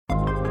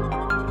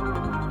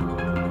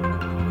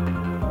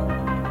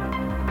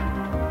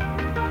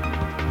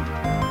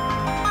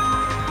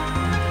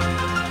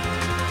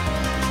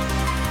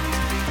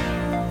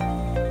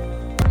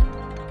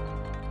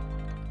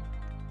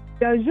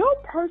Does your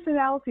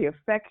personality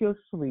affect your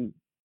sleep?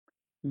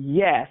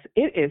 Yes,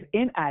 it is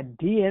in our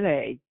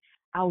DNA,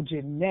 our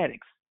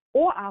genetics,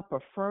 or our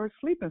preferred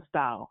sleeping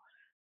style.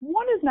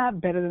 One is not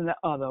better than the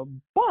other,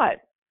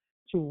 but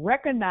to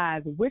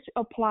recognize which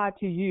apply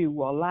to you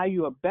will allow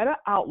you a better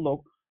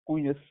outlook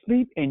on your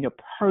sleep and your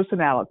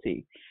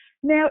personality.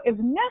 Now, if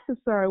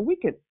necessary, we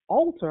could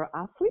alter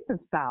our sleeping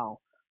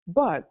style,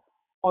 but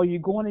are you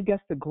going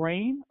against the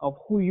grain of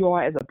who you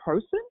are as a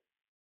person?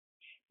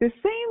 The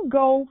same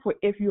goes for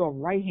if you are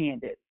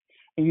right-handed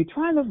and you're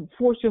trying to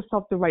force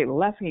yourself to write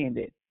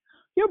left-handed.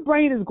 Your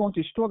brain is going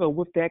to struggle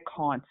with that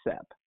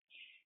concept.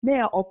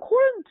 Now,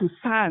 according to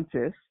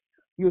scientists,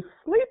 your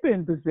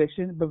sleeping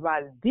position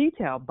provides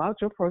detail about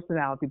your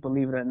personality,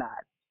 believe it or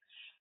not.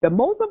 The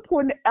most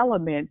important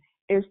element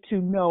is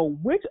to know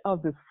which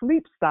of the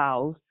sleep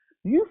styles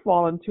you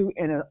fall into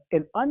and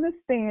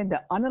understand the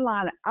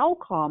underlying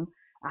outcome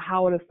of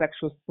how it affects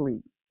your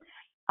sleep.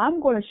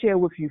 I'm going to share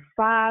with you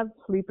 5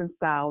 sleeping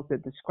styles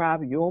that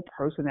describe your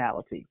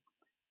personality.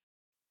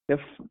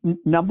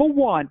 Number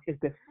one is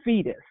the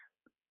fetus.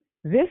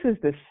 This is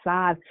the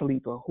side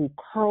sleeper who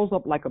curls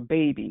up like a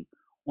baby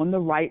on the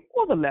right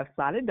or the left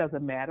side. It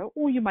doesn't matter.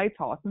 Or you might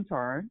toss and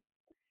turn,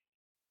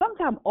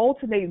 sometimes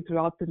alternating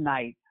throughout the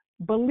night.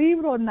 Believe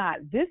it or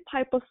not, this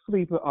type of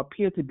sleeper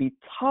appears to be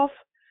tough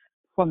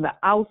from the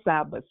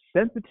outside but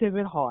sensitive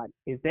at heart.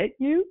 Is that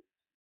you?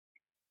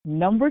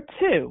 Number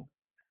two,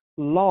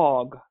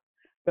 log.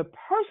 The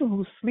person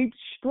who sleeps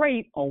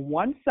straight on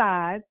one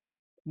side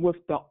with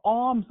the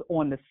arms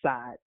on the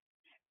side.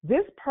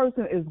 This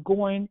person is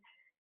going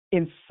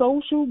in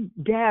social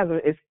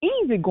gathering. It's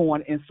easy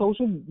going in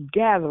social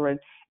gathering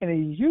and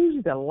is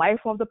usually the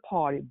life of the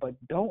party, but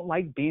don't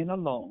like being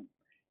alone.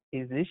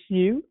 Is this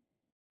you?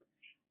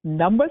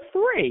 Number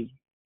three,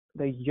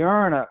 the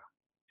yearner.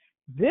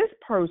 This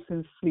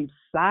person sleeps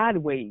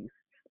sideways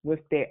with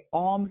their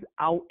arms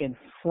out in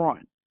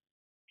front.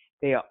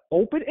 They are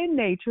open in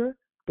nature,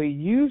 but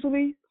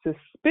usually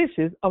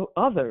suspicious of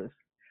others.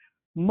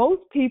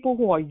 Most people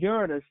who are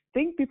yearners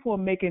think before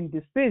making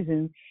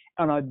decisions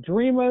and are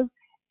dreamers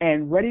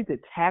and ready to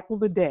tackle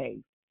the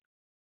day.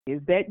 Is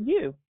that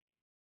you?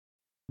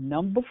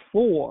 Number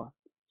four,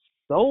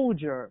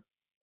 soldier.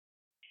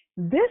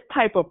 This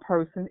type of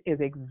person is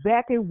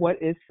exactly what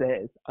it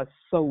says, a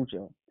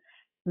soldier.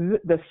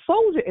 The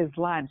soldier is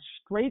lying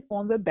straight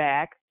on the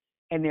back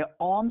and their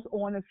arms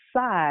on the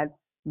side,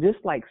 just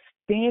like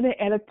standing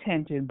at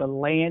attention but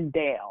laying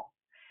down.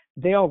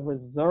 They are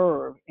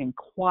reserved and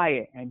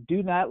quiet and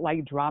do not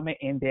like drama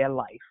in their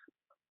life.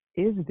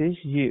 Is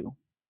this you?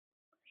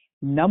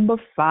 Number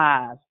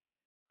five,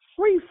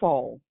 free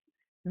fall.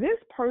 This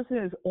person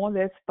is on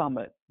their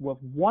stomach with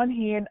one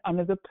hand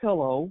under the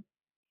pillow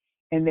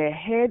and their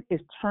head is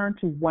turned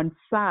to one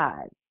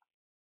side.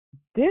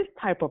 This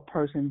type of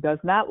person does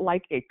not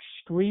like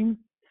extreme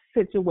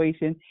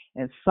situation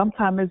and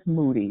sometimes is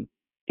moody.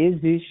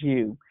 Is this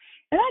you?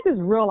 And I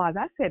just realized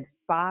I said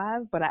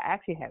five, but I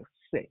actually have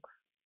six.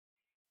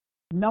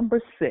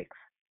 Number six,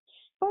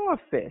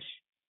 starfish.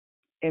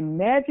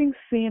 Imagine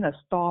seeing a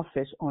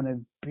starfish on a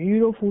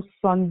beautiful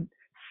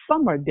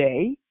summer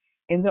day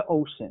in the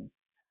ocean.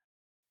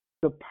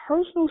 The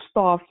personal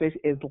starfish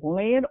is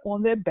laying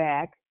on their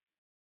back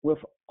with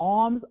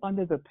arms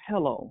under the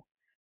pillow.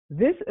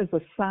 This is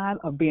a sign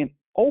of being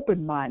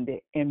open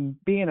minded and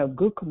being a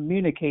good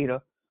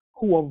communicator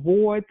who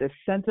avoid the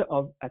center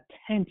of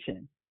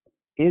attention.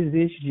 Is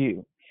this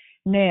you?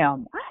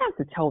 Now, I have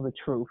to tell the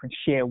truth and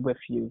share with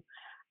you.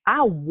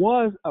 I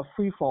was a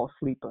free fall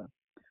sleeper,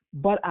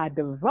 but I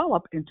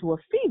developed into a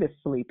fetus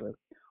sleeper.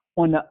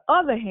 On the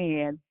other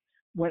hand,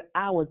 when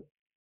I was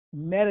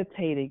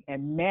meditating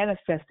and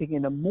manifesting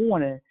in the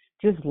morning,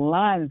 just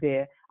lying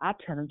there, I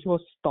turned into a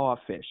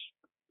starfish.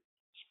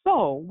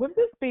 So, with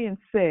this being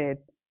said,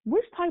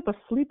 which type of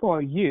sleeper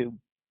are you?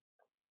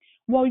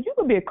 Well, you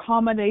could be a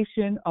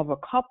combination of a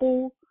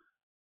couple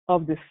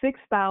of the 6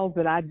 styles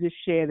that I just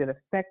shared that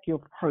affect your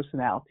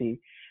personality.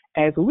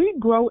 As we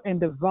grow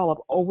and develop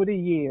over the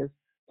years,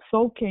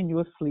 so can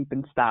your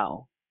sleeping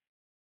style.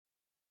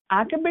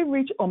 I can be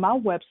reached on my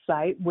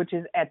website, which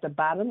is at the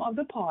bottom of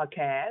the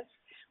podcast,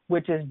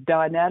 which is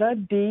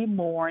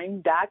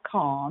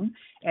DonettaDMooring.com,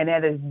 and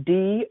that is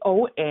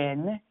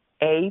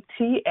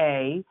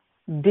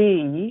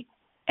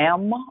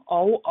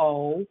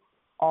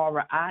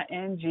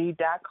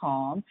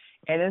DonettaDMooring.com.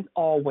 And as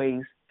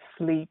always,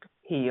 sleep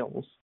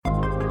heals.